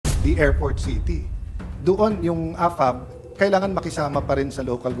the airport city. Doon yung AFAB, kailangan makisama pa rin sa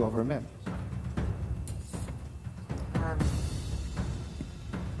local government.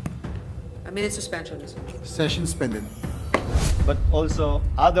 A minute suspension. Session suspended. But also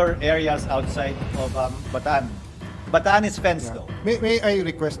other areas outside of Bataan. Bataan is fenced though. May I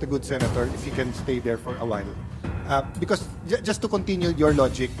request the good senator if he can stay there for a while? Because just to continue your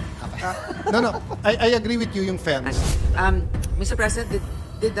logic, no, I agree with you yung fence. Mr. President,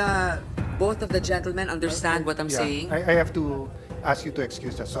 did both of the gentlemen understand what I'm saying? I have to ask you to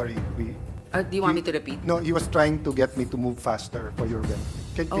excuse us. Sorry. Do you want me to repeat? No, he was trying to get me to move faster for your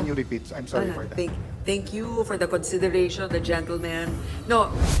benefit. Can you repeat? I'm sorry for that. Thank you for the consideration, the gentleman.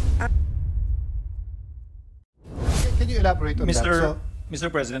 No. Can you elaborate on that? So,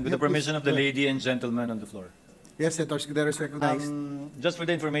 Mr. President, with the permission of the lady and gentleman on the floor. Yes, Senator Escudero is recognized. Just for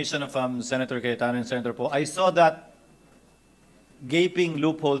the information of Senator Cayetano and Senator Po, I saw that gaping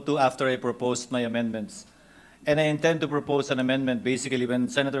loophole too after I proposed my amendments. And I intend to propose an amendment basically when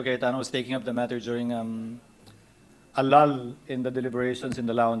Senator Cayetano was taking up the matter during a lull in the deliberations in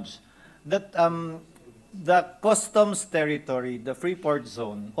the lounge, that the customs territory, the Freeport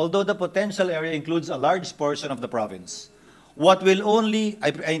zone, although the potential area includes a large portion of the province, what will only,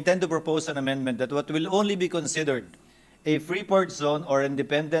 I intend to propose an amendment that what will only be considered a Freeport zone or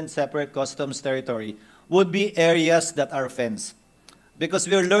independent separate customs territory would be areas that are fenced. Because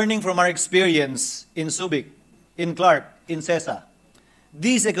we are learning from our experience in Subic, in Clark, in CESA.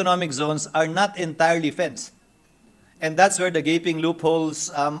 These economic zones are not entirely fenced. And that's where the gaping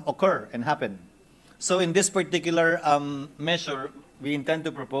loopholes occur and happen. So in this particular measure, we intend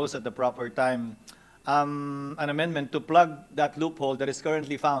to propose at the proper time an amendment to plug that loophole that is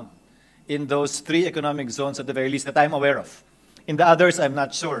currently found in those 3 economic zones at the very least that I'm aware of. In the others, I'm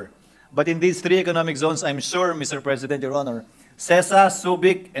not sure. But in these 3 economic zones, I'm sure, Mr. President, Your Honor, CESA,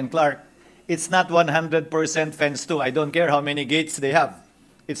 Subic, and Clark, it's not 100% fenced too. I don't care how many gates they have.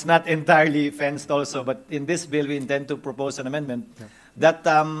 It's not entirely fenced also. But in this bill, we intend to propose an amendment that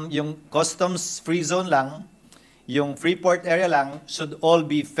yung customs-free zone lang, yung Freeport area lang, should all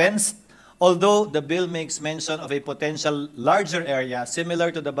be fenced. Although the bill makes mention of a potential larger area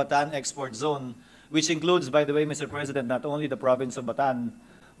similar to the Bataan export zone, which includes, by the way, Mr. President, not only the province of Bataan,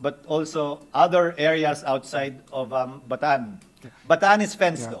 but also other areas outside of Bataan. Bataan is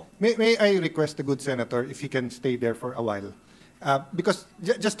fenced though. May I request the good senator if he can stay there for a while? Because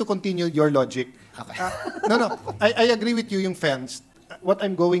just to continue your logic, no, I agree with you yung fence. What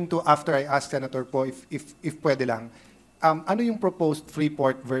I'm going to, after I ask Senator Po, if pwede lang, ano yung proposed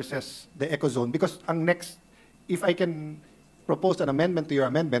Freeport versus the Ecozone? Because ang next, if I can propose an amendment to your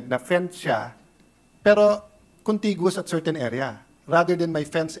amendment na fence siya, pero contiguous at certain area, rather than may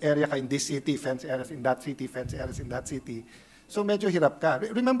fence area ka in this city, fence areas in that city, fence areas in that city. So medyo hirap ka.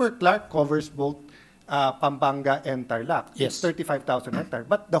 Remember, Clark covers both Pampanga and Tarlac. Yes. It's 35,000 hectares.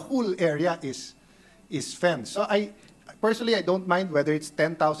 But the whole area is fenced. So personally, I don't mind whether it's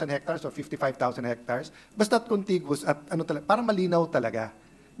 10,000 hectares or 55,000 hectares. Basta contiguous at ano talaga, parang malinaw talaga.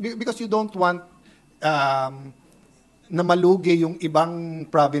 Because you don't want na malugi yung ibang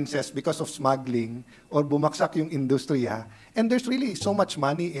provinces because of smuggling or bumaksak yung industriya. And there's really so much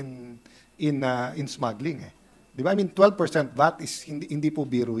money in smuggling. Di ba? I mean, 12% VAT is hindi po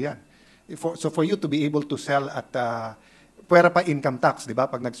biro yan. So for you to be able to sell at pwera pa income tax, di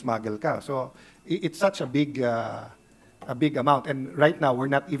ba, pag nag-smuggle ka. So it's such a big amount. And right now, we're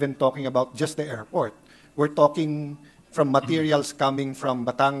not even talking about just the airport. We're talking from materials coming from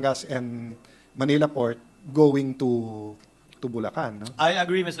Batangas and Manila Port going to Bulacan. No? I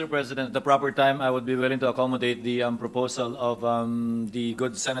agree, Mr. President. At the proper time, I would be willing to accommodate the proposal of the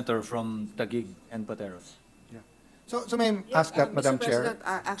good senator from Taguig and Pateros. So may I ask that, Madam Chair?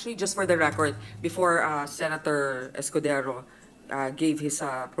 Actually, just for the record, before Senator Escudero gave his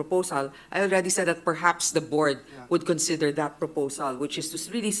proposal, I already said that perhaps the board would consider that proposal, which is to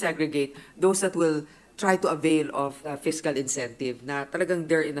really segregate those that will try to avail of fiscal incentive na talagang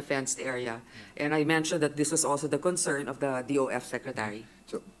they're in a fenced area. And I mentioned that this was also the concern of the DOF Secretary.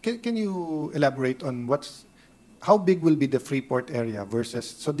 So can you elaborate on how big will be the Freeport area versus,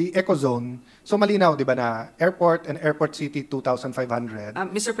 so the Ecozone, so malinaw, di ba, na airport and airport city, 2,500.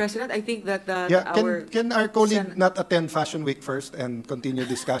 Mr. President, I think that can our colleague not attend Fashion Week first and continue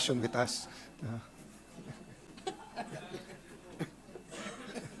discussion with us?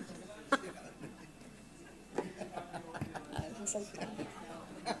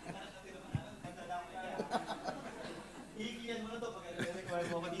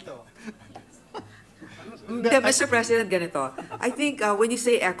 Mr. President, ganito. I think when you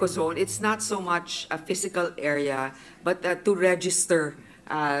say ecozone, it's not so much a physical area, but to register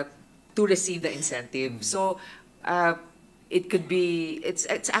to receive the incentive. So it could be, it's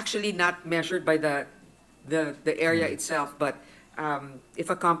actually not measured by the area itself, but if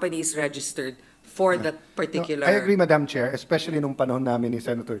a company is registered for that particular... No, I agree, Madam Chair, especially nung panahon namin ni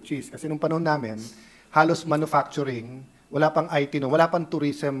Senator CHIZ. Kasi nung panahon namin, halos manufacturing, wala pang IT, no, wala pang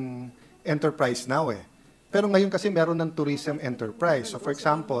tourism enterprise now eh. Pero ngayon kasi meron ng tourism enterprise. So for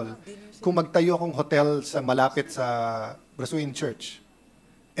example, kung magtayo akong hotel sa malapit sa Brasuin Church,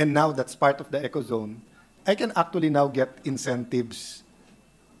 and now that's part of the ecozone, I can actually now get incentives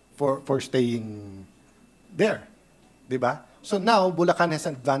for staying there. Diba? So now, Bulacan has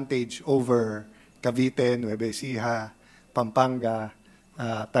an advantage over Cavite, Nueva Ecija, Pampanga,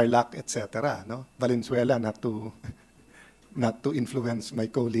 Tarlac, etc. No? Valenzuela, not to influence my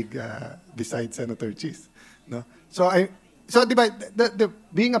colleague besides Senator CHIZ. No? So diba,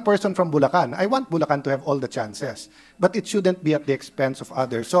 being a person from Bulacan, I want Bulacan to have all the chances, but it shouldn't be at the expense of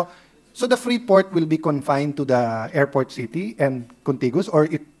others. So the free port will be confined to the airport city and contiguous, or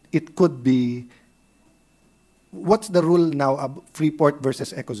it could be. What's the rule now of free port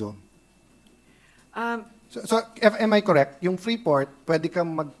versus ecozone? So am I correct? Yung free port, pwede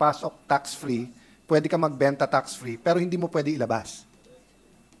kang magpasok tax-free, pwede kang magbenta tax-free, pero hindi mo pwede ilabas.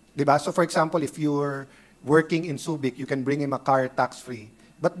 Diba? So for example, if you're working in Subic, you can bring him a car tax-free,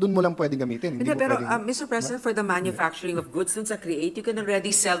 but dun mo lang pwede gamitin. Hindi, pero Mr. President, for the manufacturing of goods dun sa Create, you can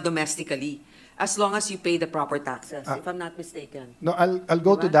already sell domestically as long as you pay the proper taxes, if I'm not mistaken. No, I'll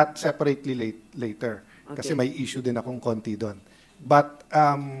go to that separately later. Okay. Kasi may issue din akong konti doon. But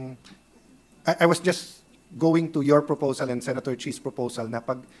I was just going to your proposal and Senator CHIZ's proposal na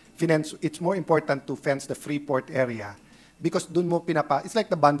pag finance, it's more important to fence the free port area because doon mo it's like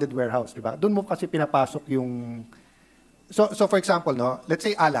the bonded warehouse, di ba? Doon mo kasi pinapasok yung... So for example, no, let's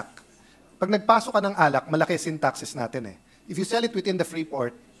say alak. Pag nagpasok ka ng alak, malaki sin taxes natin eh. If you sell it within the free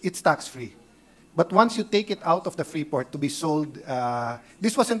port, it's tax-free. But once you take it out of the free port to be sold,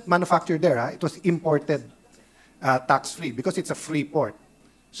 this wasn't manufactured there, it was imported tax-free because it's a free port.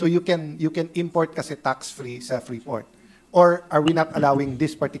 So you can import kasi tax-free sa free port. Or are we not allowing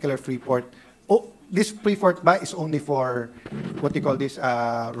this particular free port? Oh, this free port ba is only for what you call this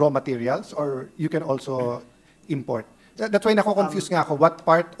raw materials, or you can also import? That's why nako-confuse nga ako what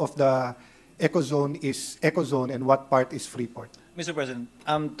part of the ecozone is ecozone and what part is free port. Mr. President,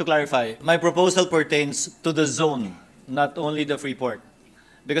 to clarify, my proposal pertains to the zone, not only the free port.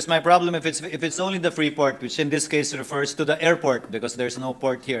 Because my problem, if it's only the free port, which in this case refers to the airport, because there's no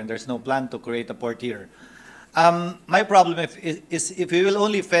port here and there's no plan to create a port here. My problem is if we will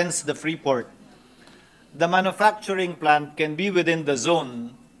only fence the free port, the manufacturing plant can be within the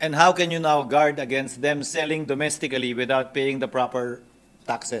zone, and how can you now guard against them selling domestically without paying the proper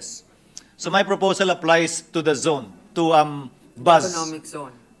taxes? So my proposal applies to the zone, to buzz. Economic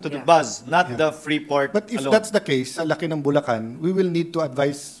zone. To the buzz, not the free port But if alone. that's the case, sa laki ng Bulacan, we will need to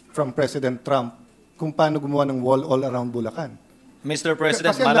advise from President Trump kung paano gumawa ng wall all around Bulacan. Mr.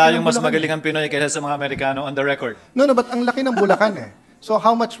 President, Kasi ang laki malayong ng mas Bulacan magaling ang Pinoy kaysa sa mga Amerikano on the record. No, but ang laki ng Bulacan eh. So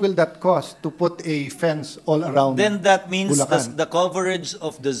how much will that cost to put a fence all around Then that means Bulacan? the coverage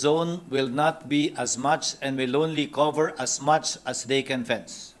of the zone will not be as much and will only cover as much as they can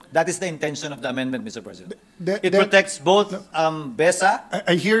fence. That is the intention of the amendment, Mr. President. It protects both BESA.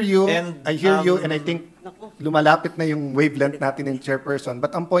 I hear you, And, and I think lumalapit na yung wavelength natin in chairperson.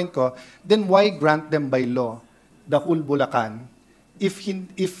 But ang point ko, then why grant them by law the whole Bulacan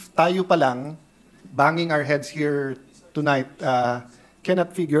if tayo pa lang, banging our heads here tonight,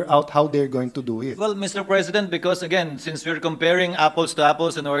 cannot figure out how they're going to do it? Well, Mr. President, because again, since we're comparing apples to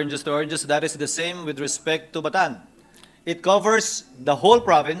apples and oranges to oranges, that is the same with respect to Bataan. It covers the whole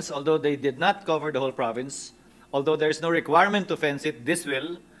province, although they did not cover the whole province. Although there's no requirement to fence it, this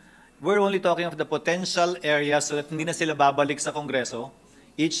will. We're only talking of the potential area so that hindi na sila babalik sa Kongreso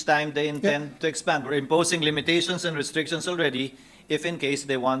each time they intend to expand. We're imposing limitations and restrictions already if in case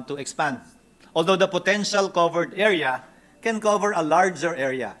they want to expand. Although the potential covered area can cover a larger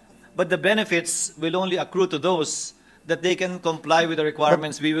area. But the benefits will only accrue to those that they can comply with the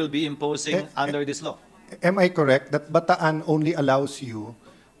requirements we will be imposing under this law. Am I correct that Bataan only allows you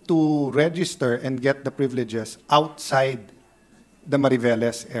to register and get the privileges outside the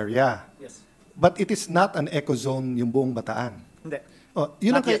Mariveles area? Yes. But it is not an ecozone yung buong Bataan. Hindi. Oh,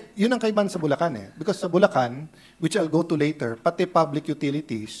 yun ang kaibahan sa Bulacan eh. Because sa Bulacan, which I'll go to later, pati public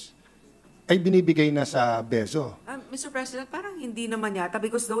utilities ay binibigay na sa BESO. Mr. President, parang hindi naman yata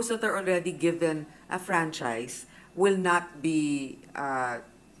because those that are already given a franchise will not be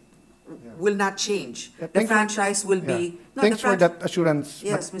will not change. Yeah, The thanks for- franchise will be... Yeah. No, Thanks the for that assurance.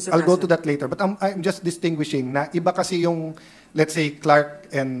 Yes, but Mr. I'll go to President. that later. But I'm just distinguishing na iba kasi yung, let's say,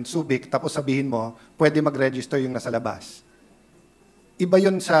 Clark and Subic, tapos sabihin mo, pwede mag-register yung nasa labas. Iba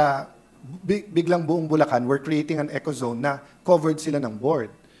yun sa biglang buong Bulacan, we're creating an eco zone na covered sila ng board.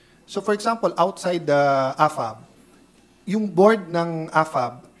 So for example, outside the AFAB, yung board ng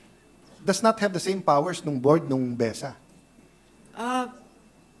AFAB does not have the same powers nung board nung BESA.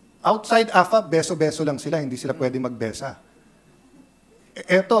 Outside AFAB, beso-beso lang sila, hindi sila pwede mag-BESA.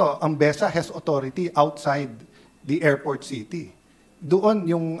 Ito, ang BESA has authority outside the airport city. Doon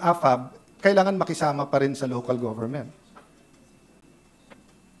yung AFAB, kailangan makisama pa rin sa local government.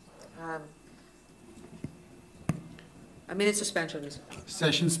 A minute suspension, Mr.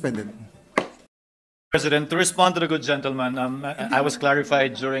 Session suspended. President, to respond to the good gentleman, I was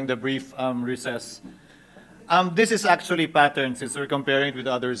clarified during the brief recess. This is actually pattern since we're comparing it with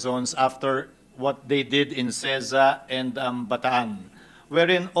other zones after what they did in CEZA and Bataan,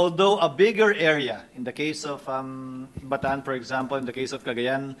 wherein although a bigger area, in the case of Bataan, for example, in the case of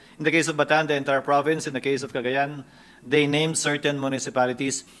Cagayan, in the case of Bataan, the entire province, in the case of Cagayan, they named certain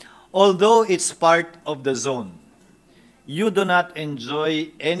municipalities. Although it's part of the zone, you do not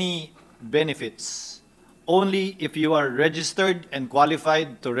enjoy any benefits only if you are registered and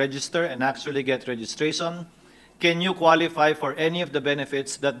qualified to register and actually get registration. Can you qualify for any of the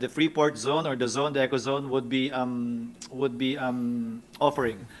benefits that the Freeport zone or the zone, the eco zone would be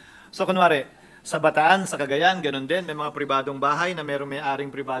offering? So kunwari, sa Bataan, sa Cagayan, ganun din, may mga pribadong bahay na mayroong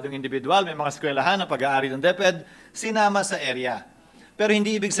may-aring pribadong individual, may mga eskwelahan na pag-aari ng DepEd, sinama sa area. Pero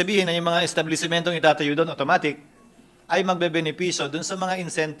hindi ibig sabihin na yung mga establishmentong itatayo doon automatic ay magbebenepisyo dun sa mga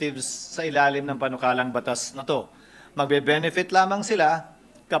incentives sa ilalim ng panukalang batas na to. Magbe-benefit lamang sila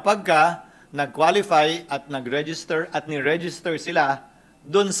kapag ka nag-qualify at nag-register at ni-register sila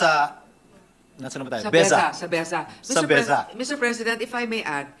dun sa nasaan ba tayo? Sa BESA. Sa BESA. Mr. President, if I may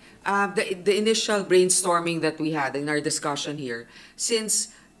add, the initial brainstorming that we had in our discussion here, since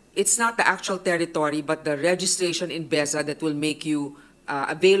it's not the actual territory but the registration in BESA that will make you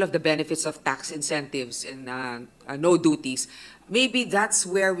avail of the benefits of tax incentives and no duties, maybe that's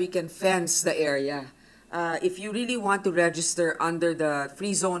where we can fence the area. If you really want to register under the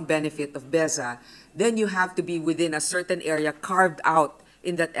free zone benefit of BESA, then you have to be within a certain area carved out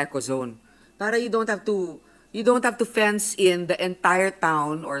in that eco zone. Para you don't have to fence in the entire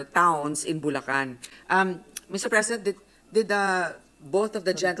town or towns in Bulacan. Mr. President, did both of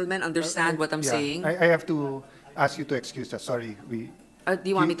the gentlemen understand what I'm saying? I have to ask you to excuse us. Sorry, Do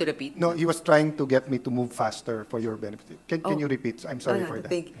you want me to repeat? No, he was trying to get me to move faster for your benefit. Can you repeat? I'm sorry for that.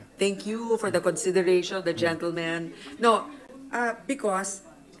 Thank you for the consideration of the gentleman. No, because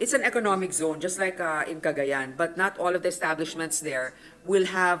it's an economic zone, just like in Cagayan, but not all of the establishments there will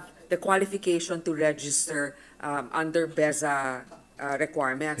have the qualification to register under BESA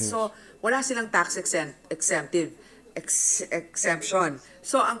requirements. Yes. So, wala silang tax exemption.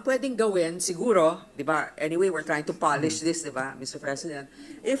 So, ang pwedeng gawin, siguro, di ba, anyway, we're trying to polish this, di ba, Mr. President,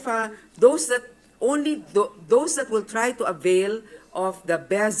 if those that will try to avail of the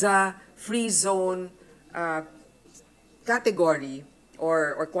BESA free zone category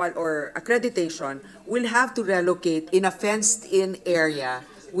or accreditation will have to relocate in a fenced-in area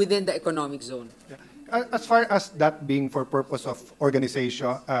within the economic zone. As far as that being for purpose of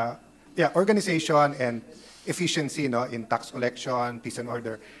organization, organization and efficiency, no, in tax collection, peace and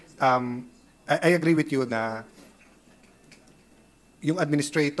order, I agree with you na yung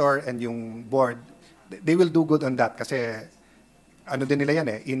administrator and yung board, they will do good on that kasi ano din nila yan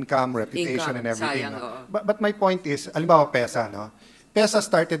income, reputation, and everything. Sayang, no? But my point is, alimbawa PESA, no? PESA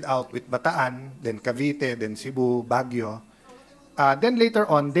started out with Bataan, then Cavite, then Cebu, Baguio. Then later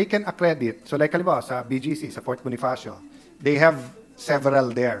on, they can accredit. So like halimbawa sa BGC, sa Fort Bonifacio, they have several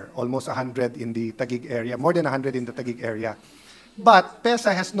there, almost 100 in the Taguig area, more than 100 in the Taguig area. But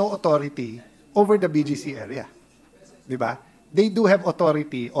PESA has no authority over the BGC area. Di ba? They do have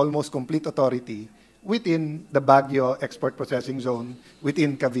authority, almost complete authority, within the Baguio Export Processing Zone,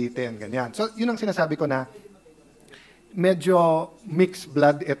 within Cavite and ganyan. So yun ang sinasabi ko na medyo mixed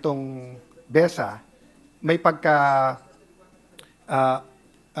blood itong BESA, may pagka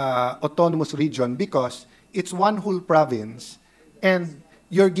autonomous region because it's one whole province and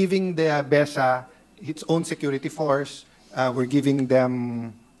you're giving the BESA its own security force, we're giving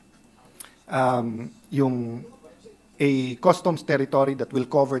them a customs territory that will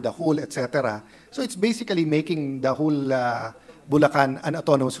cover the whole, etc. So it's basically making the whole Bulacan an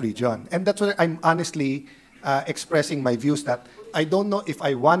autonomous region. And that's why I'm honestly expressing my views that I don't know if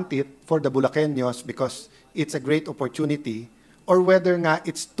I want it for the Bulaqueños because it's a great opportunity or whether nga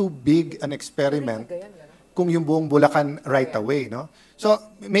it's too big an experiment kung yung buong Bulacan right away, no? So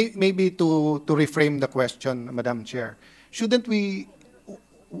maybe to reframe the question, Madam Chair, shouldn't we,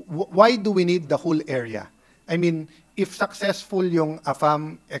 why do we need the whole area? I mean, if successful yung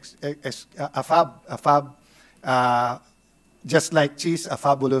AFAB, just like CHIZ, a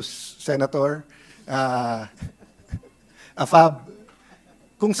fabulous senator, AFAB,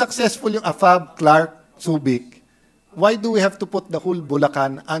 kung successful yung AFAB, Clark, Subic, why do we have to put the whole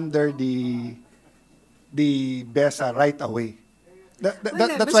Bulacan under the BESA right away? That's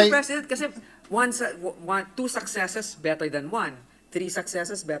Mr. why. President, kasi two successes better than one. 3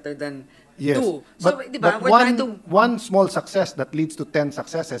 successes better than Yes. 2. So, But, di ba, but we're trying to... one small success that leads to 10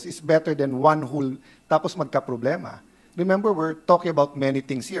 successes is better than one whole tapos magka-problema. Remember, we're talking about many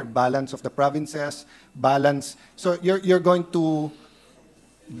things here. Balance of the provinces, balance. So you're going to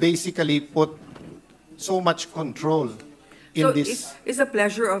basically put so much control in So this. it's a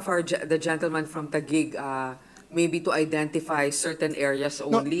pleasure of the gentleman from Taguig maybe to identify certain areas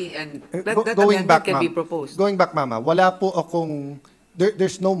only and that amendment can be ma'am, proposed. Going back, Mama, wala po akong,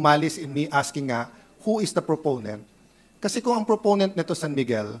 there's no malice in me asking nga, who is the proponent? Kasi kung ang proponent nito San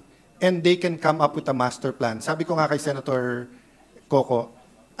Miguel, and they can come up with a master plan, sabi ko nga kay Senator Coco,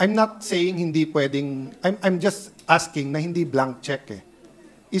 I'm not saying hindi pwedeng, I'm just asking na hindi blank check eh.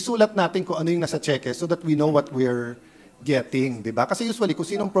 Isulat natin kung ano yung nasa check so that we know what we're getting, di ba? Kasi usually, kung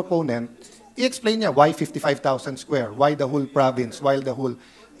sinong proponent, i-explain niya why 55,000 square, why the whole province, why the whole...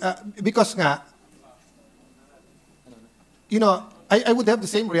 because nga, you know, I would have the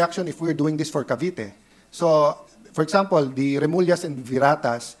same reaction if we were doing this for Cavite. So, for example, the Remullas and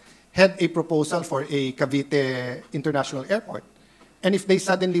Viratas had a proposal for a Cavite International Airport. And if they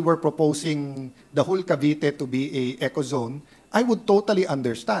suddenly were proposing the whole Cavite to be a eco zone, I would totally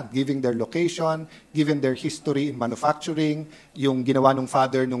understand, given their location, given their history in manufacturing, yung ginawa ng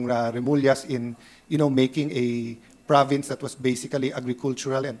father ng Remullas in, you know, making a province that was basically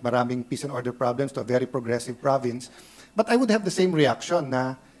agricultural and maraming peace and order problems to a very progressive province. But I would have the same reaction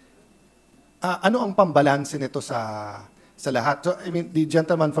na, ano ang pambalanse nito sa lahat? So, I mean, the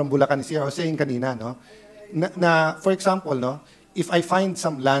gentleman from Bulacan is here, I was saying kanina, no? Na for example, no, if I find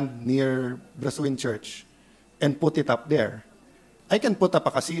some land near Brasuin Church and put it up there, I can put up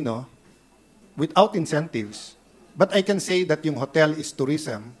a casino without incentives, but I can say that yung hotel is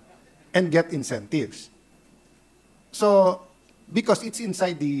tourism and get incentives. So, because it's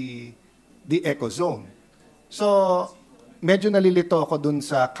inside the eco zone. So, medyo nalilito ako dun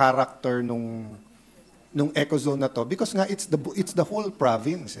sa character nung eco zone na to because nga it's the whole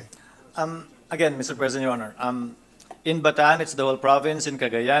province eh. Again, Mr. President, Your Honor, in Bataan, it's the whole province. In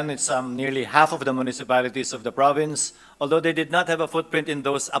Cagayan, it's nearly half of the municipalities of the province, although they did not have a footprint in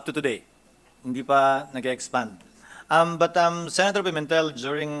those up to today. Hindi pa nag-expand. But Senator Pimentel,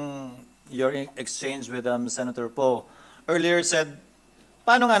 during your exchange with Senator Poe, earlier said,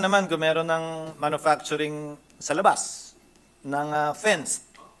 paano nga naman kung meron ng manufacturing sa labas, ng fence,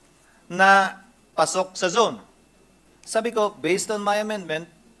 na pasok sa zone? Sabi ko, based on my amendment,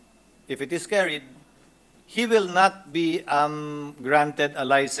 if it is carried, he will not be granted a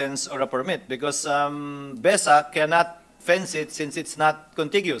license or a permit because BESA cannot fence it since it's not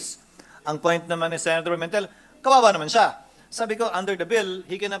contiguous. Ang point naman ni Senator Pimentel, kawawa naman siya. Sabi ko, under the bill,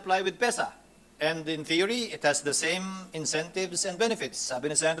 he can apply with PESA. And in theory, it has the same incentives and benefits.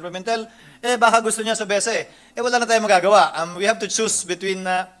 Sabi ni Senator Pimentel, baka gusto niya sa BESA eh. Wala na tayong magagawa. We have to choose between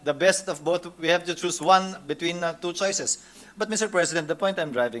the best of both. We have to choose one between two choices. But Mr. President, the point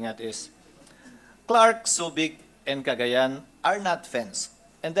I'm driving at is, Clark, Subic, and Cagayan are not fenced.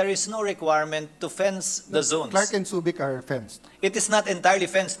 And there is no requirement to fence the zones. Clark and Subic are fenced. It is not entirely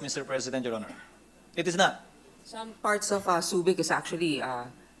fenced, Mr. President, Your Honor. It is not. Some parts of Subic is actually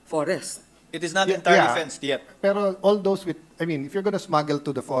forest. It is not Yeah, entirely yeah. fenced yet. Pero all those with, I mean, if you're gonna smuggle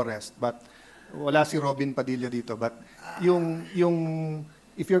to the forest, but wala si Robin Padilla dito, but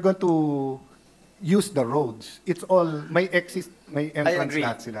if you're going to use the roads, it's all, may entrance agree.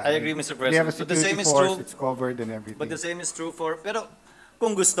 lahat sila. I agree, Mr. They have a President. But the security same is force, true- it's covered and everything. But the same is true for, pero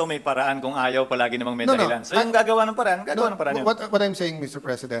kung gusto may paraan, kung ayaw palagi namang may No, no. dahilan. So yung gagawa ng paraan, gagawa ng paraan yun. What I'm saying, Mr.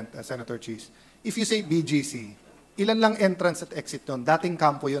 President, Senator CHIZ, if you say BGC, ilan lang entrance at exit yun? Dating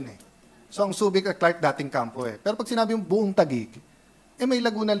kampo yun eh. So ang Subic at Clark, dating kampo eh. Pero pag sinabi yung buong Taguig, may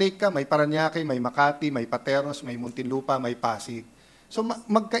Laguna Lake ka, may Parañaque, may Makati, may Pateros, may Muntinlupa, may Pasig. So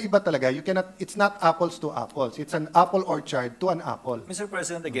magkaiba talaga. You cannot, it's not apples to apples. It's an apple orchard to an apple. Mr.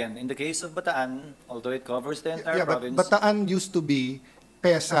 President, again, in the case of Bataan, although it covers the entire But province, Bataan used to be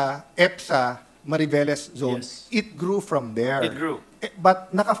PESA, EPSA, Mariveles zone. Yes. It grew from there. It grew.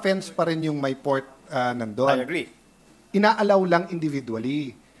 But naka-fence pa rin yung may port nandun. I agree. inaalaw lang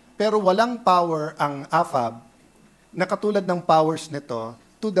individually. Pero walang power ang AFAB na katulad ng powers nito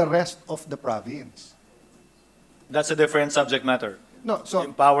to the rest of the province. That's a different subject matter. No, so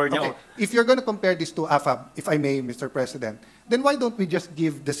Yung power niya. okay, if you're going to compare this to AFAB, if I may, Mr. President, then why don't we just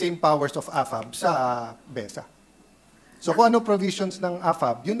give the same powers of AFAB sa BESA? So kung ano provisions ng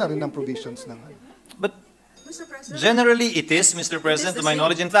AFAB, yun na rin ang provisions ng... But Mr. President? generally, it is, Mr. President, to the my same.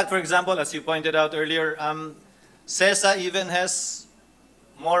 knowledge. In fact, for example, as you pointed out earlier, CESA even has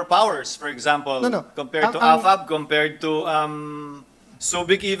more powers, for example, No. compared to Ang- AFAB, compared to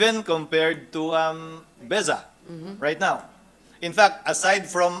Subic even, compared to BESA right now. In fact, aside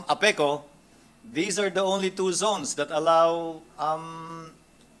from APECO, these are the only two zones that allow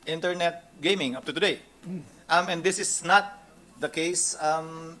internet gaming up to today. And this is not the case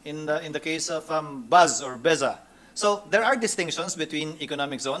in the case of BUZZ or BESA. So there are distinctions between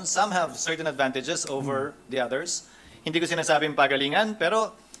economic zones. Some have certain advantages over the others. Hindi ko sinasabing pagalingan,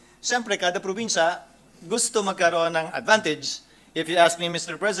 pero siyempre kada probinsya gusto magkaroon ng advantage. If you ask me,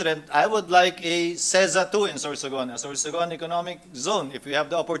 Mr. President, I would like a CESA 2 in Sorsogon, a Sorsogon economic zone, if we have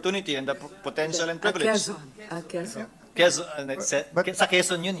the opportunity and the potential and privilege. Quezon. Sa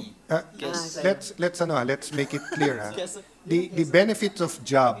Quezon yun eh. Let's make it clear. The benefits of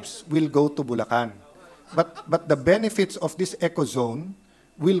jobs will go to Bulacan. But the benefits of this eco zone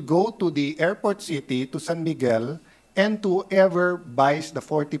will go to the airport city, to San Miguel, and to whoever buys the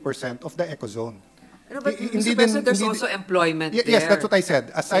 40% of the eco zone. No, but Hindi Mr. President, there's hindi also employment there. Yes, that's what I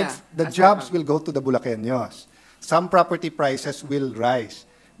said. Aside, Yeah, the jobs will go to the Bulaqueños. Some property prices will rise.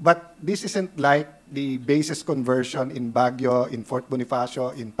 But this isn't like the basis conversion in Baguio, in Fort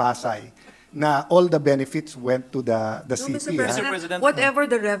Bonifacio, in Pasay, na all the benefits went to the No, city. Mr. ha? President, President. whatever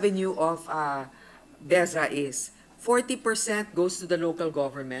the revenue of BESA is, 40% goes to the local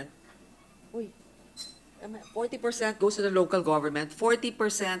government. 40% goes to the local government,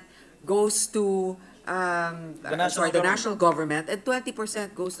 40% goes to the national government, and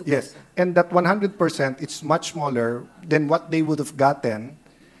 20% goes to Yes, BESA. and that 100%, it's much smaller than what they would have gotten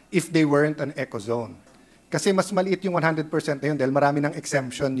if they weren't an eco zone. Kasi mas maliit yung 100% na yun dahil marami ng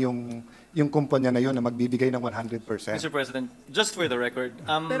exemption yung kumpanya na yun na magbibigay ng 100%. Mr. President, just for the record,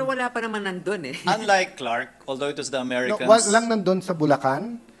 Pero wala pa naman nandun eh. unlike Clark, although it was the No, Americans, lang nandun sa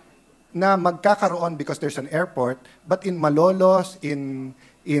Bulacan na magkakaroon because there's an airport, but in Malolos, in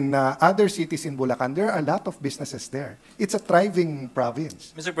other cities in Bulacan, there are a lot of businesses there. It's a thriving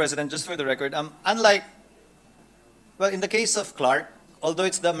province. Mr. President, just for the record, unlike, well, in the case of Clark, although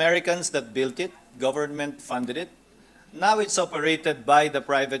it's the Americans that built it, government funded it, now it's operated by the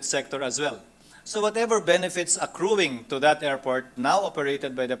private sector as well. So whatever benefits accruing to that airport, now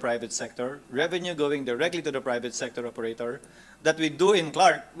operated by the private sector, revenue going directly to the private sector operator, that we do in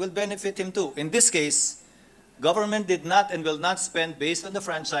Clark will benefit him too. In this case, government did not and will not spend, based on the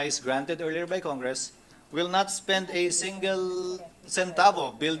franchise granted earlier by Congress, will not spend a single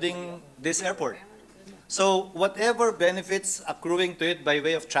centavo building this airport. So whatever benefits accruing to it by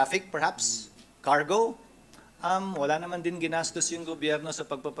way of traffic, perhaps, cargo, wala naman din ginastos yung gobyerno sa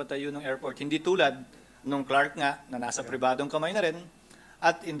pagpapatayo ng airport. Hindi tulad nung Clark nga, na nasa pribadong kamay na rin,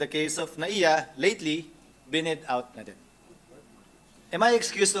 at in the case of NAIA, lately, binid out na din. Am I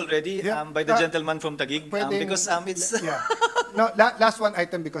excused already Yeah. by the gentleman from Taguig? Pwedeng- Because it's... Yeah. No, last one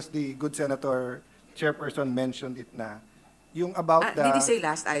item because the good Senator Chairperson mentioned it na. Yung about the... Did he say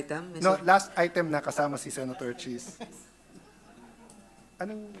last item? Mr. No, last item na kasama si Senator CHIZ.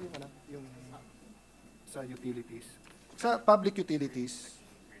 Anong yung sa utilities? Sa public utilities,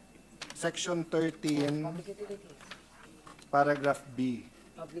 Section 13, Paragraph B.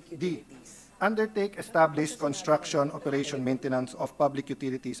 D. Undertake, establish, construction, operation, maintenance of public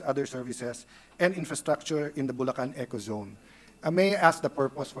utilities, other services, and infrastructure in the Bulacan Eco Zone. May I ask the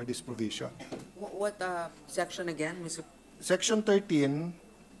purpose for this provision? What section again, Mr. Section 13,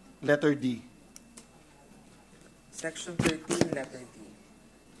 letter D. Section 13, letter D.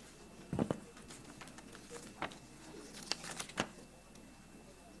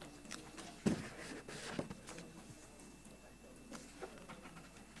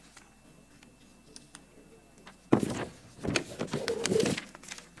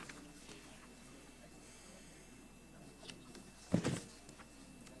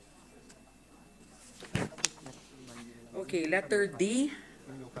 Okay, letter D.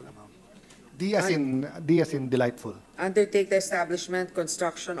 D as in delightful. Undertake the establishment,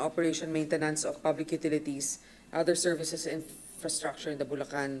 construction, operation, maintenance of public utilities, other services, and infrastructure in the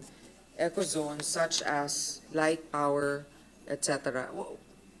Bulacan Eco Zone, such as light, power, etc.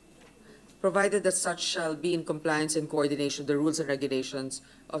 provided that such shall be in compliance and coordination with the rules and regulations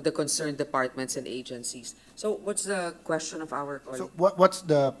of the concerned departments and agencies. So what's the question of our colleague? So what's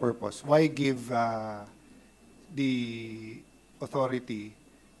the purpose? Why give the authority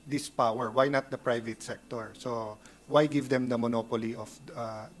this power? Why not the private sector? So why give them the monopoly of,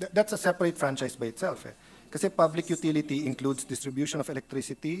 that's a separate franchise by itself. Kasi public utility includes distribution of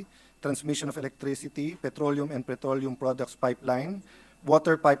electricity, transmission of electricity, petroleum and petroleum products pipeline,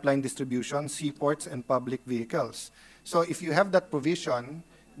 water pipeline distribution, seaports, and public vehicles. So if you have that provision,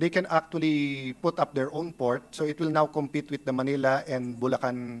 they can actually put up their own port. So it will now compete with the Manila and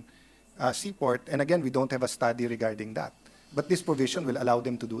Bulacan seaport. And again, we don't have a study regarding that. But this provision will allow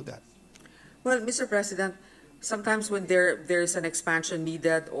them to do that. Well, Mr. President, sometimes when there's an expansion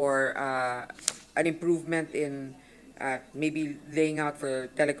needed or an improvement in maybe laying out for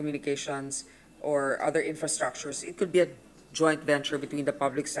telecommunications or other infrastructures, it could be a joint venture between the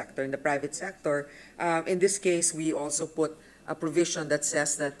public sector and the private sector. In this case, we also put a provision that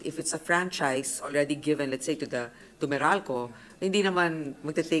says that if it's a franchise already given, let's say to Meralco, hindi naman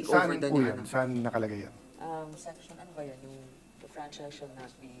magte-take over Saan the po new. yan? Saan nakalagay yan? Section, ano ba yan? Yung the franchise shall not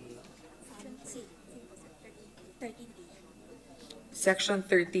be... Section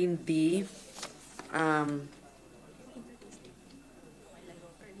 13D.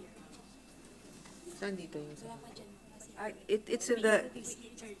 Saan dito yung... It's in the...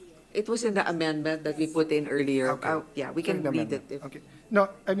 It was in the amendment that we put in earlier. Okay. Yeah, we can Sorry, read it. Madam. Okay. No,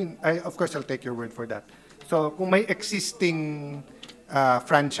 I mean, of course, I'll take your word for that. So, kung may existing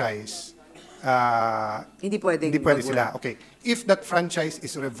franchise, Hindi pwedeng hindi pwede baguhin. sila. Okay. If that franchise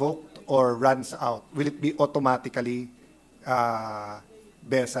is revoked or runs out, will it be automatically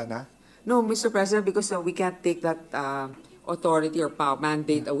BESA na? No, Mr. President, because we can't take that authority or power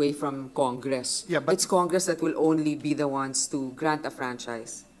mandate away from Congress. Yeah, but- It's Congress that will only be the ones to grant a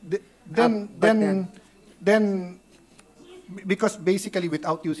franchise. Then, because basically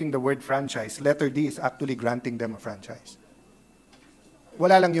without using the word franchise, letter D is actually granting them a franchise.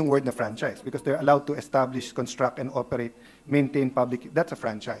 Wala lang yung word na franchise because they're allowed to establish, construct, and operate, maintain public, that's a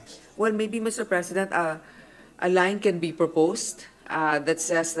franchise. Well, maybe, Mr. President, a line can be proposed that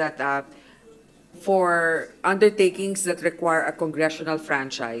says that for undertakings that require a congressional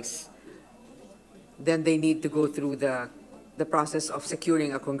franchise, then they need to go through the process of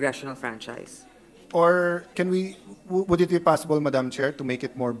securing a congressional franchise. Or would it be possible, Madam Chair, to make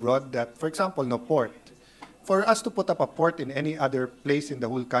it more broad that, for example, no port. For us to put up a port in any other place in the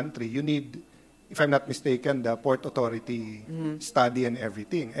whole country, you need, if I'm not mistaken, the Port Authority study and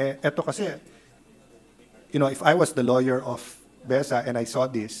everything. Eto kasi, if I was the lawyer of BESA and I saw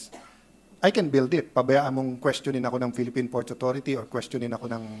this, I can build it. Pabayaan mong questionin ako ng Philippine Ports Authority or questionin ako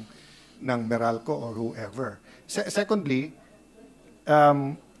ng Meralco or whoever. Secondly,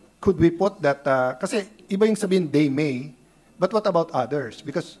 could we put that, kasi iba yung sabihin they may, but what about others?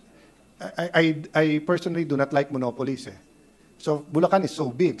 Because I personally do not like monopolies. So Bulacan is so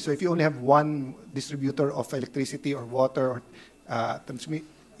big. So if you only have one distributor of electricity or water, or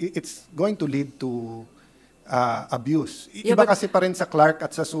it's going to lead to abuse. Yeah, Iba but- kasi pa rin sa Clark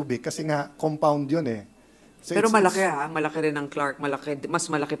at sa Subic kasi nga compound yun eh. So Pero it's- malaki malaki rin ang Clark, mas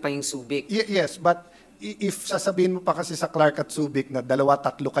malaki pa yung Subic. Yes, but if sasabihin mo pa kasi sa Clark at Subic na dalawa,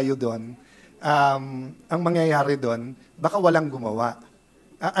 tatlo kayo doon, ang mangyayari doon, baka walang gumawa.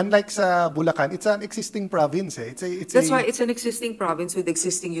 Unlike sa Bulacan, it's an existing province. That's why it's an existing province with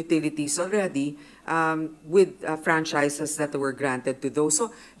existing utilities already, with franchises that were granted to those.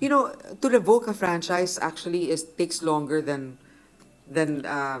 So, to revoke a franchise actually takes longer than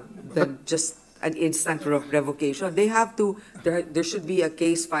just an instant revocation. They have to, there should be a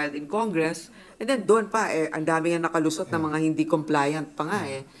case filed in Congress, and then doon pa, ang dami nga nakalusot na mga hindi compliant pa nga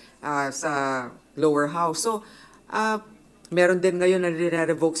sa lower house. So, meron din ngayon na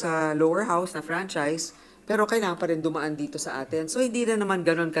revoke sa lower house na franchise, pero kailangan pa rin dumaan dito sa atin. So, hindi na naman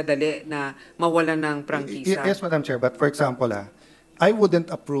ganun kadali na mawalan ng prangkisa. Yes, Madam Chair, but for example, I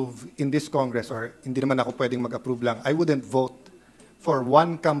wouldn't approve in this Congress, or hindi naman ako pwedeng mag-approve lang, I wouldn't vote for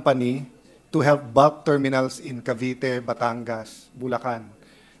one company to have bulk terminals in Cavite, Batangas, Bulacan.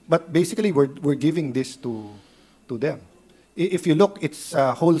 But basically, we're giving this to them. If you look, it's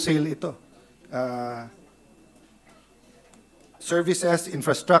wholesale ito. Services,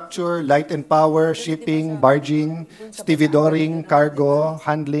 infrastructure, light and power, shipping, barging, stevedoring, cargo,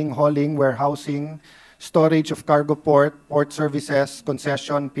 handling, hauling, warehousing, storage of cargo port services,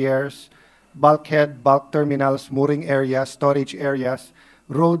 concession piers, bulkhead, bulk terminals, mooring areas, storage areas,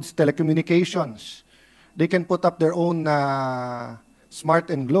 roads, telecommunications. They can put up their own Smart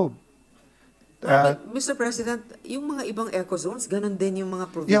and Globe. But, Mr. President, yung mga ibang eco zones, ganun din yung mga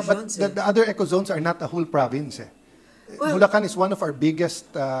Yeah, but provisions. the other eco zones are not a whole province. Well, Bulacan is one of our biggest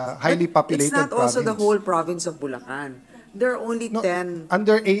highly But populated it's not province. also the whole province of Bulacan. There are only No, 10.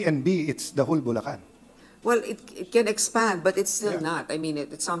 under A and B, it's the whole Bulacan. Well, it can expand, but it's still not. I mean,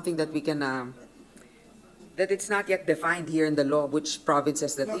 it's something that we can, that it's not yet defined here in the law which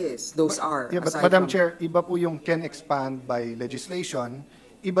provinces that is. Those are. Yeah, but aside Madam from- Chair, iba po yung can expand by legislation,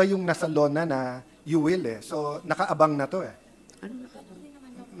 iba yung nasa law na you will So, nakaabang na to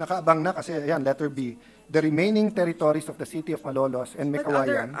Nakaabang na kasi, yan, letter B. The remaining territories of the city of Malolos and But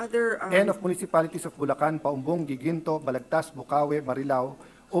Mekawayan and of municipalities of Bulacan, Paumbong, Giginto, Balagtas, Bukawi, Marilao,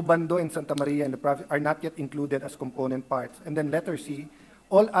 Obando, and Santa Maria in the province are not yet included as component parts. And then letter C,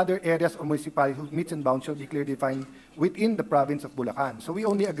 all other areas or municipalities whose meets and bounds shall be clearly defined within the province of Bulacan. So we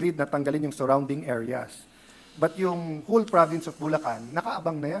only agreed na tanggalin yung surrounding areas. But yung whole province of Bulacan,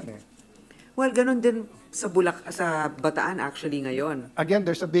 nakaabang na yan Well, ganun din sa sa Bataan actually ngayon. Again,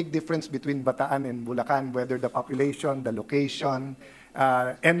 there's a big difference between Bataan and Bulacan, whether the population, the location.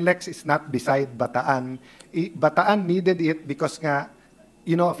 NLEX is not beside Bataan. Bataan needed it because nga,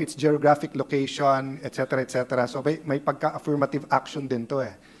 of its geographic location, etc., etc. So may pagka-affirmative action din to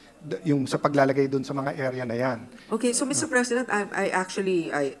yung sa paglalagay dun sa mga area na yan. Okay, so Mr. President,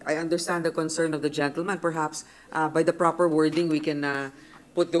 I understand the concern of the gentleman. Perhaps by the proper wording, we can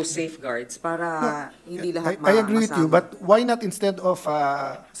put those safeguards para hindi lahat I agree with you, masama. but why not instead of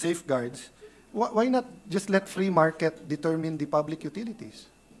safeguards, why not just let free market determine the public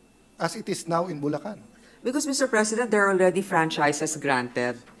utilities as it is now in Bulacan? Because, Mr. President, there are already franchises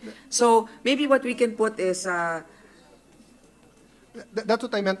granted. So maybe what we can put is, That's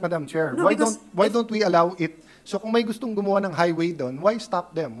what I meant, Madam Chair. No, because Why don't we allow it? So kung may gustong gumawa ng highway doon, why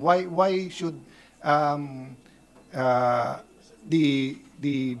stop them? Why should the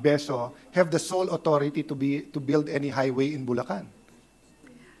BESO have the sole authority to build any highway in Bulacan?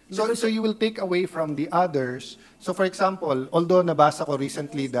 So you will take away from the others. So for example, although nabasa ko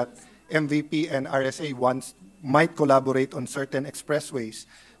recently that MVP and RSA might collaborate on certain expressways,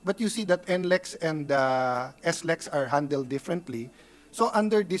 but you see that NLEX and SLEX are handled differently. So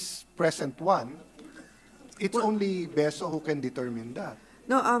under this present one, it's only BESO who can determine that.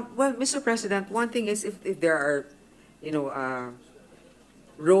 no, well, Mr. President, one thing is if there are,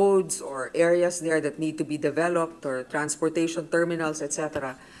 roads or areas there that need to be developed or transportation terminals,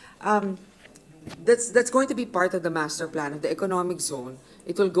 etc. That's going to be part of the master plan of the economic zone.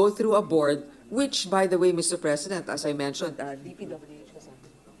 It will go through a board, which, by the way, Mr. President, as I mentioned, DPWH kasama.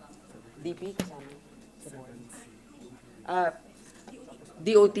 DP kasama sa board.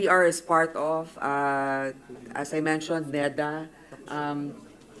 DOTR is part of, as I mentioned, NEDA,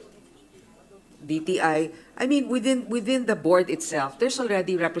 DTI. I mean, within the board itself, there's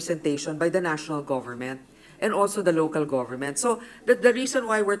already representation by the national government and also the local government. So the reason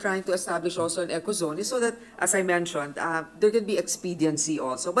why we're trying to establish also an eco zone is so that, as I mentioned, there can be expediency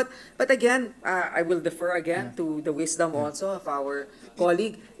also. But again, I will defer again to the wisdom also of our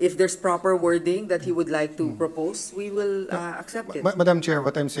colleague. If there's proper wording that he would like to propose, we will accept it. Madam Chair,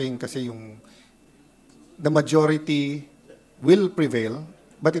 what I'm saying kasi the majority will prevail,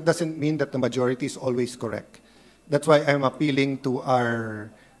 but it doesn't mean that the majority is always correct. That's why I'm appealing to our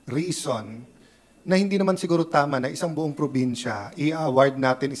reason na hindi naman siguro tama na isang buong probinsya, i-award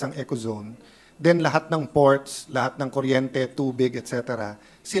natin isang eco-zone, then lahat ng ports, lahat ng kuryente, tubig, etc.,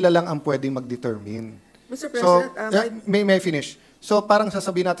 sila lang ang pwedeng mag-determine. Mr. President, may I finish? So parang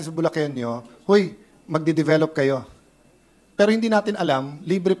sasabihin natin sa Bulakenyo, huy, magde-develop kayo. Pero hindi natin alam,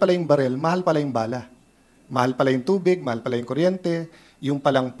 libre pala yung barel, mahal pala yung bala. Mahal pala yung tubig, mahal pala yung kuryente, yung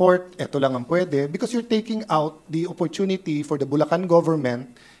palang port, eto lang ang pwede, because you're taking out the opportunity for the Bulacan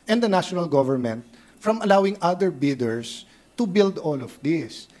government and the national government from allowing other bidders to build all of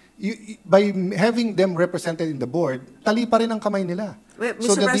this. By having them represented in the board, tali pa rin ang kamay nila. Well,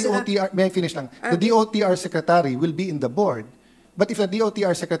 So Mr. the President, DOTR, may I finish lang? The DOTR secretary will be in the board. But if the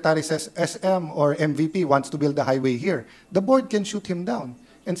DOTR secretary says SM or MVP wants to build a highway here, the board can shoot him down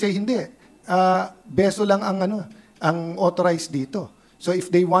and say, hindi, BESO lang ang authorized dito. So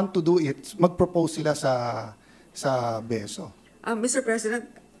if they want to do it, mag-propose sila sa BESO. Mr. President,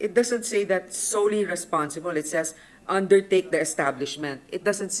 it doesn't say that solely responsible. It says undertake the establishment. It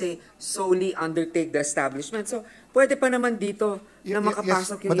doesn't say solely undertake the establishment. So, pwede pa naman dito na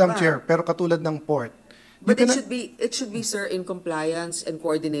makapasok yung Madam iba. Chair, pero katulad ng port, But it should be, sir, in compliance and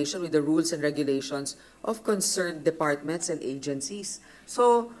coordination with the rules and regulations of concerned departments and agencies.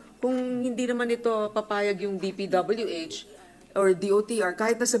 So, kung hindi naman ito papayag yung DPWH or DOTR,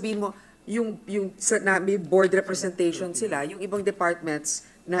 kahit na sabihin mo, may board representation sila, yung ibang departments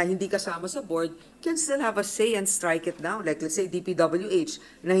na hindi kasama sa board can still have a say and strike it down. Like let's say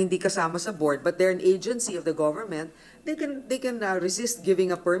DPWH na hindi kasama sa board, but they're an agency of the government, they can resist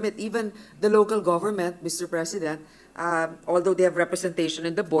giving a permit. Even the local government, Mr. President, although they have representation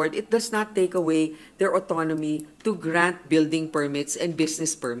in the board, it does not take away their autonomy to grant building permits and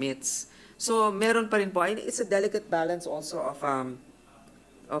business permits. So meron pa rin po, it's a delicate balance also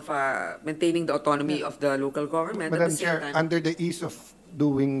of maintaining the autonomy of the local government. At Madam the same Chair, time, under the ease of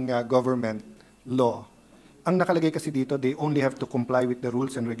doing government law, ang nakalagay kasi dito, they only have to comply with the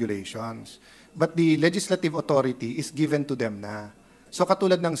rules and regulations. But the legislative authority is given to them na. So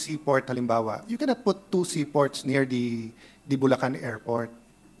katulad ng seaport, halimbawa, you cannot put 2 seaports near the Bulacan Airport.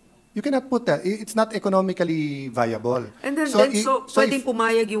 You cannot put that. It's not economically viable. and then, So pwedeng if-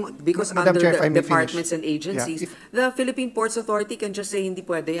 pumayag yung, because Madam under Chair, if I the may departments finish. and agencies, Yeah, the Philippine Ports Authority can just say hindi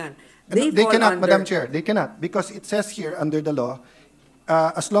pwede yan. They fall cannot, under- Madam Chair, they cannot, because it says here under the law,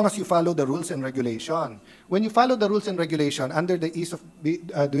 as long as you follow the rules and regulation. When you follow the rules and regulation under the ease of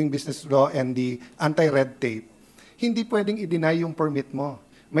doing business law and the anti-red tape, hindi pwedeng i-deny yung permit mo.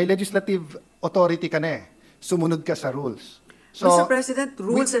 May legislative authority ka na eh. Sumunod ka sa rules. Mr. President,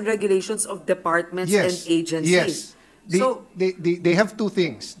 rules and regulations of departments and agencies. Yes. So, They have 2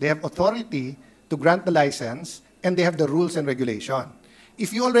 things. They have authority to grant the license and they have the rules and regulation.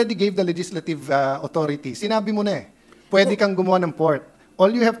 If you already gave the legislative authority, sinabi mo na eh, pwede kang gumawa ng port. All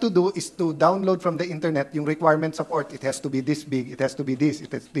you have to do is to download from the internet yung requirement sa port. It has to be this big, it has to be this,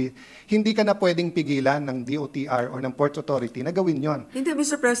 it has to be... Hindi ka na pwedeng pigilan ng DOTR or ng Ports Authority na gawin yon. hindi,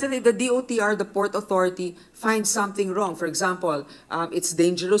 Mr. President, if the DOTR, the Port Authority, finds something wrong, for example, it's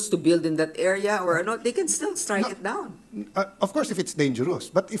dangerous to build in that area or ano, they can still strike it down. Of course, if it's dangerous.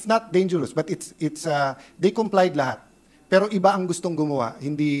 But if not dangerous, but it's they complied lahat. Pero iba ang gustong gumawa,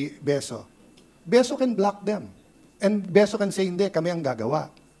 hindi Beso. Beso can block them. And Beso can say, hindi, kami ang gagawa.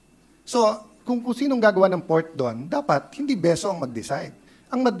 So, kung sinong gagawa ng port doon, dapat hindi Beso ang mag-decide.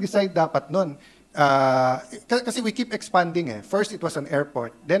 Ang mag-decide dapat doon, kasi we keep expanding eh. First, it was an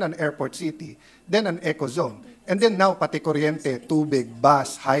airport, then an airport city, then an eco zone, and then now, pati kuryente, tubig,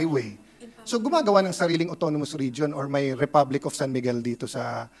 bus, highway. So, gumagawa ng sariling autonomous region or may Republic of San Miguel dito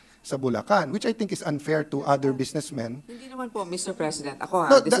sa Bulacan, which I think is unfair to other businessmen. Hindi naman po, Mr. President. Ako,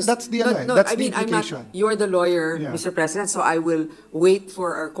 No, this is, that's the ano eh, no, that's I the mean, I'm not, implication. you're the lawyer, Yeah. Mr. President, so I will wait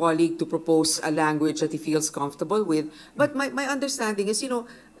for our colleague to propose a language that he feels comfortable with. But my understanding is,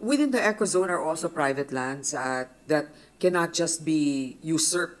 within the eco zone are also private lands that cannot just be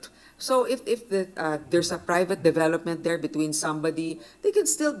usurped. So if there's a private development there between somebody, they can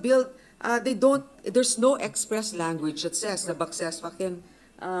still build. There's no express language that says the Bacsesfa can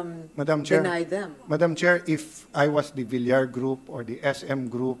Madam Chair, deny them. Madam Chair, if I was the Villar Group or the SM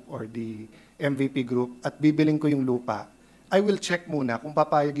Group or the MVP Group at bibiling ko yung lupa, I will check muna kung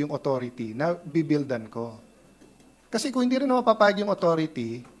papayag yung authority na bibildan ko. Kasi kung hindi rin mapapayag yung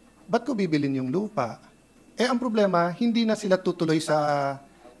authority, ba't ko bibilin yung lupa? Eh, ang problema, hindi na sila tutuloy sa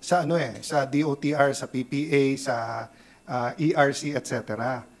DOTR, sa PPA, sa ERC,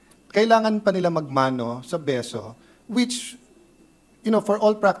 etc. Kailangan pa nila magmano sa Beso, which for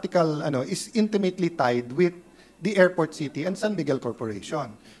all practical, is intimately tied with the airport city and San Miguel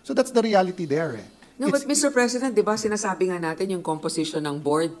Corporation. So that's the reality there. Eh. No, but Mr. President, di ba sinasabi nga natin yung composition ng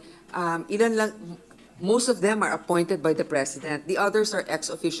board, most of them are appointed by the President. The others are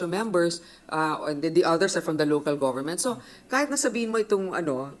ex-officio members, and the others are from the local government. So kahit nasabihin mo itong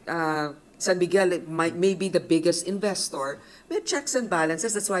San Miguel may be the biggest investor, may checks and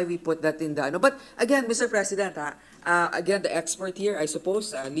balances. That's why we put that in the But again, Mr. President, again, the expert here, I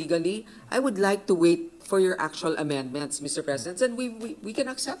suppose, legally, I would like to wait for your actual amendments, Mr. President, and we can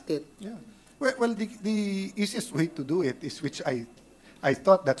accept it. Yeah. Well, the easiest way to do it is, which I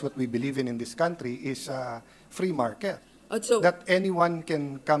thought that's what we believe in this country, is free market. So, That anyone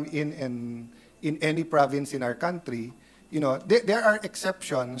can come in any province in our country. There are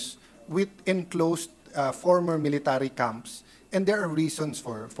exceptions with enclosed former military camps, and there are reasons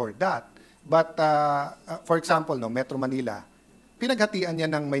for that. But, for example, Metro Manila, pinaghatian niya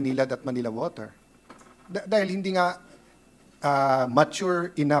ng Maynilad at Manila Water. Dahil hindi nga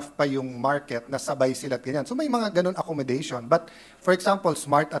mature enough pa yung market na sabay sila at ganyan. So may mga ganun accommodation. But, for example,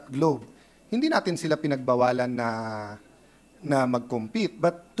 Smart at Globe, hindi natin sila pinagbawalan na mag-compete.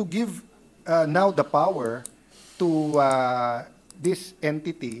 But to give now the power to this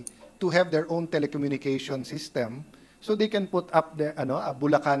entity to have their own telecommunication system, so they can put up the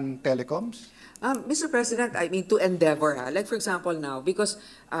Bulacan Telecoms. Mr. President, I mean to endeavor, like for example now, because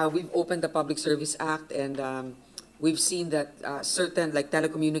we've opened the Public Service Act and we've seen that certain like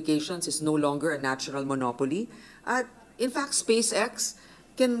telecommunications is no longer a natural monopoly. In fact, SpaceX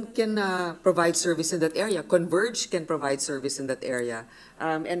can provide service in that area. Converge can provide service in that area,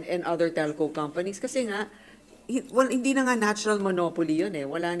 and other telco companies. Kasi nga, well, hindi na nga natural monopoly yun eh.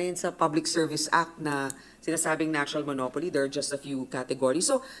 Wala na yun sa Public Service Act na sinasabing natural monopoly. There are just a few categories.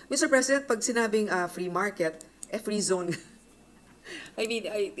 So, Mr. President, pag sinabing free market, free zone, I mean,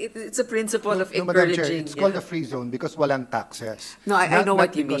 it's a principle of No, Madam Chair, encouraging. it's called a free zone because walang taxes. No, I know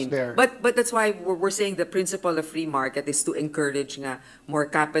what you because mean. they're- But that's why we're saying the principle of free market is to encourage nga more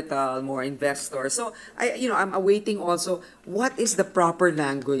capital, more investors. So I'm awaiting also what is the proper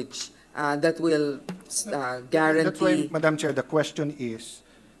language that will guarantee. That's why, Madam Chair, the question is,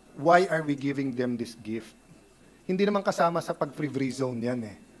 why are we giving them this gift? Hindi naman kasama sa pag-free zone yan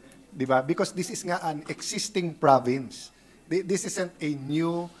eh. Di ba? Because this is nga an existing province. This isn't a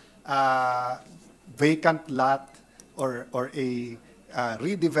new vacant lot or a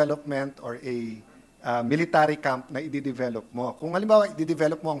redevelopment or a military camp na i-develop mo. Kung halimbawa,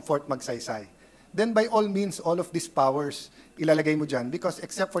 i-develop mo ang Fort Magsaysay, then by all means, all of these powers, ilalagay mo dyan because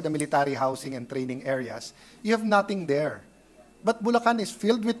except for the military housing and training areas, you have nothing there. But Bulacan is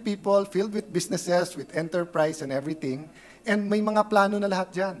filled with people, filled with businesses, with enterprise and everything, and may mga plano na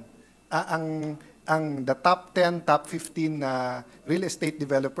lahat dyan. Ang the top 10, top 15 na real estate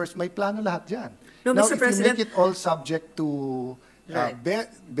developers, may plano lahat dyan. No, Now, Mr. if President, you make it all subject to Right.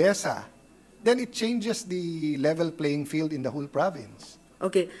 BESA, then it changes the level playing field in the whole province.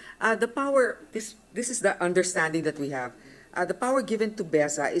 Okay, the power, this is the understanding that we have. The power given to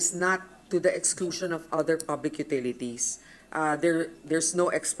BESA is not to the exclusion of other public utilities. There's no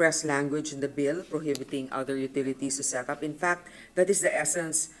express language in the bill prohibiting other utilities to set up. In fact, that is the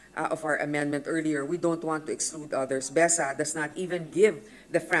essence of our amendment earlier. We don't want to exclude others. BESA does not even give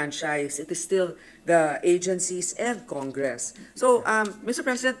the franchise. It is still the agencies and Congress. So, Mr.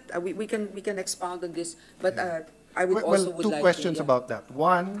 President, we can expound on this, but I would also would two like questions to, about that.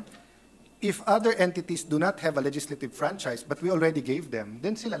 One, if other entities do not have a legislative franchise, but we already gave them,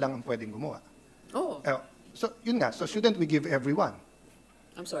 then sila lang ang pwedeng gumawa. Oh, So, yun nga. So, shouldn't we give everyone?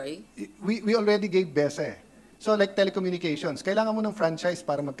 I'm sorry. We already gave BESA eh. So, like telecommunications, kailangan mo ng franchise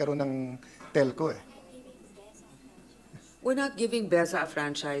para magkaroon ng telco eh. We're not giving BESA a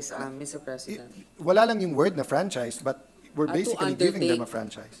franchise, Mr. President. Wala lang yung word na franchise, but we're To basically giving them a undertake.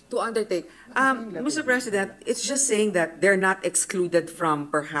 franchise. To undertake. Mr. President, it's just saying that they're not excluded from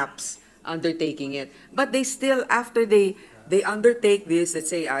perhaps undertaking it. But they still, after they undertake this,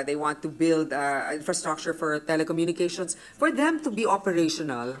 let's say they want to build infrastructure for telecommunications, for them to be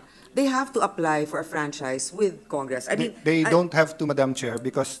operational, they have to apply for a franchise with Congress. I mean, They don't have to, Madam Chair,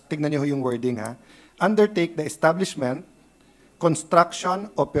 because tignan niyo yung wording ha. Undertake the establishment, construction,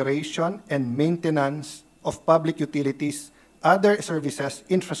 operation, and maintenance of public utilities, other services,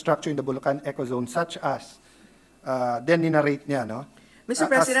 infrastructure in the Bulacan Ecozone, such as, then ninarate niya, no? Mr.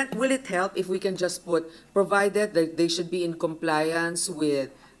 President, will it help if we can just put, provided that they should be in compliance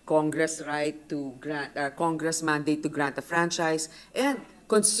with Congress right to grant, Congress mandate to grant a franchise, and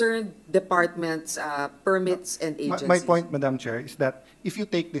concerned departments, permits, and agencies? My point, Madam Chair, is that if you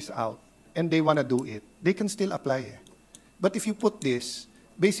take this out and they want to do it, they can still apply eh. But if you put this,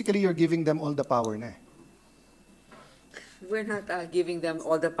 basically you're giving them all the power na eh. We're not giving them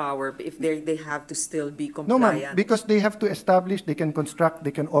all the power if they have to still be No, compliant. ma'am, because they have to establish, they can construct,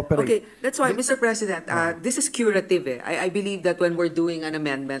 they can operate. Okay, that's why, Mr. President, this is curative. Eh. I believe that when we're doing an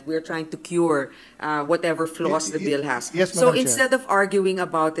amendment, we're trying to cure whatever flaws the bill has. Yes, so Madam Chair. instead of arguing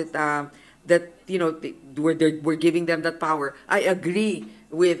about it, that we're giving them that power, I agree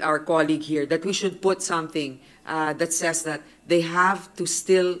with our colleague here that we should put something that says that they have to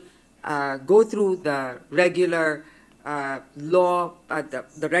still go through the regular law,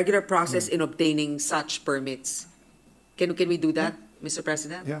 the regular process in obtaining such permits. Can we do that, Mr.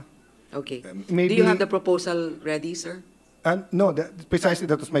 President? Yeah. Okay. Maybe- Do you have the proposal ready, sir? And no, precisely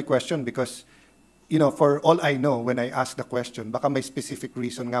that was my question because, for all I know, when I asked the question, baka may specific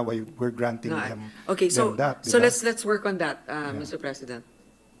reason nga why we're granting No, them, okay, so them that. so diba? let's work on that, Mr. President.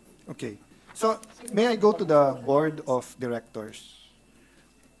 Okay. So, may I go to the board of directors?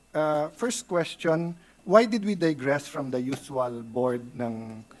 First question, why did we digress from the usual board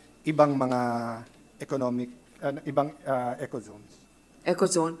ng ibang mga ibang ecozones?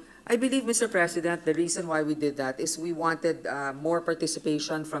 Ecozone. I believe, Mr. President, the reason why we did that is we wanted more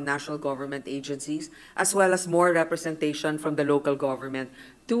participation from national government agencies as well as more representation from the local government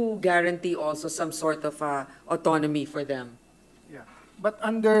to guarantee also some sort of autonomy for them. Yeah. But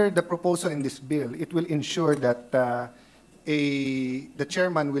under the proposal in this bill, it will ensure that the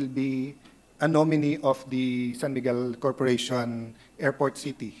chairman will be a nominee of the San Miguel Corporation Airport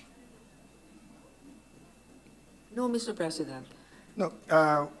City. No, Mr. President. No,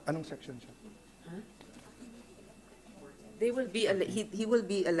 anong section siya? They will be, he will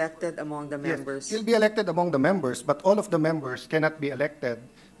be elected among the members. Yes, he'll be elected among the members, but all of the members cannot be elected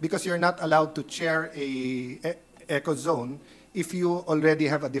because you're not allowed to chair a eco zone if you already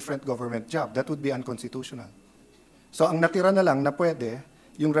have a different government job. That would be unconstitutional. So ang natira na lang na pwede,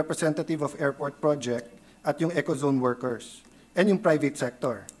 yung representative of airport project at yung eco zone workers and yung private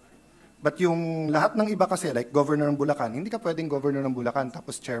sector. But yung lahat ng iba kasi, like governor ng Bulacan, hindi ka pwedeng governor ng Bulacan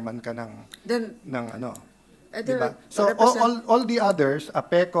tapos chairman ka ng ano. Diba? So all the others,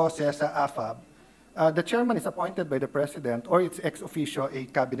 APECO, CESA, AFAB, the chairman is appointed by the president or it's ex officio a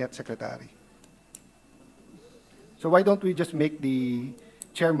cabinet secretary. So why don't we just make the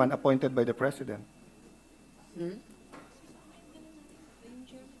chairman appointed by the president?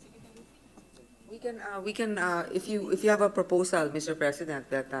 We can if you have a proposal, Mr.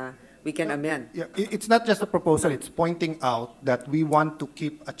 President, that we can amend. Yeah, it's not just a proposal, it's pointing out that we want to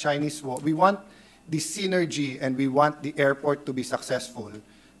keep a Chinese wall. We want the synergy and we want the airport to be successful,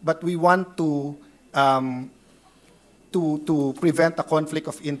 but we want to prevent a conflict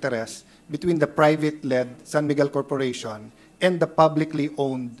of interest between the private-led San Miguel Corporation and the publicly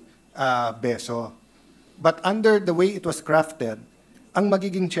owned BESO. But under the way it was crafted, ang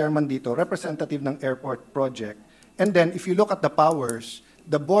magiging chairman dito, representative ng airport project, and then if you look at the powers,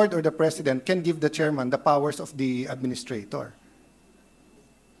 the board or the president can give the chairman the powers of the administrator.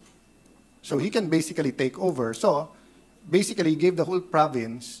 So he can basically take over. So basically, he gave the whole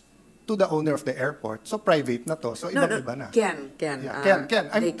province to the owner of the airport. So private na to. So ibang-iba na. Can. Yeah, can.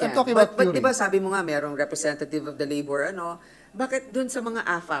 I'm They talking about But theory. di ba sabi mo nga, merong representative of the labor, ano? Bakit dun sa mga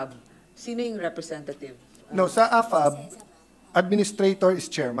AFAB, sino yung representative? No, sa AFAB, administrator is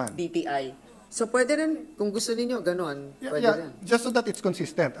chairman. BPI. So pwede rin, kung gusto niyo ganon, pwede rin. Just so that it's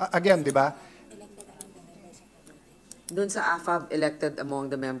consistent. Again, di ba? Doon sa AFAB, elected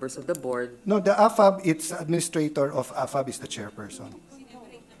among the members of the board, No, the AFAB, it's administrator of AFAB is the chairperson.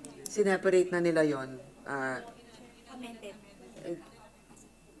 sineparate na nila yon.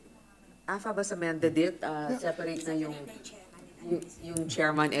 AFAB has amended it, separate na yung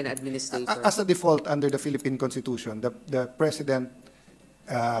chairman and administrator. As a default under the Philippine Constitution, the president,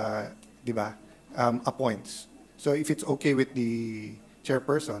 di ba, appoints. So if it's okay with the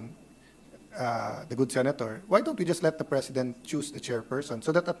chairperson, the good senator, why don't we just let the president choose the chairperson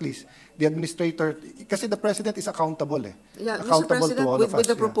so that at least the administrator, kasi the president is accountable Yeah, Mr. accountable President, to all of us. with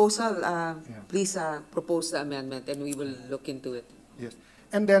the Yeah. proposal, please propose the amendment and we will look into it. Yes.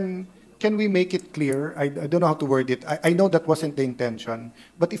 And then, can we make it clear? I don't know how to word it. I know that wasn't the intention,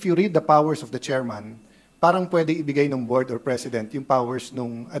 but if you read the powers of the chairman, parang pwede ibigay ng board or president yung powers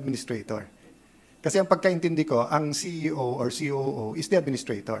ng administrator. Kasi ang pagkaintindi ko, ang CEO or COO is the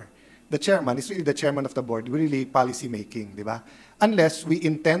administrator. The chairman is really the chairman of the board, really policy making, di ba? Unless we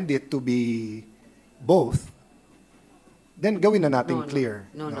intend it to be both, then gawin na natin clear.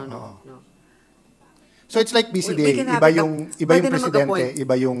 No. So it's like BCDA, We can have iba it, yung pwede na presidente, mag-appoint.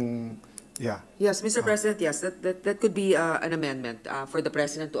 iba yung yeah. Yes, Mr. President, yes, that could be an amendment for the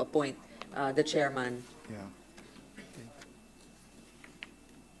president to appoint the chairman. Yeah.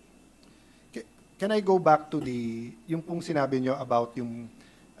 Okay. Can I go back to yung pong sinabi nyo about yung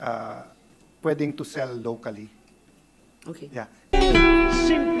pwedeng to sell locally? Okay. Yeah.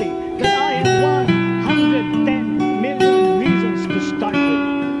 Simply that I have 110 million reasons to start with.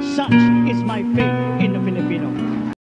 Such is my faith.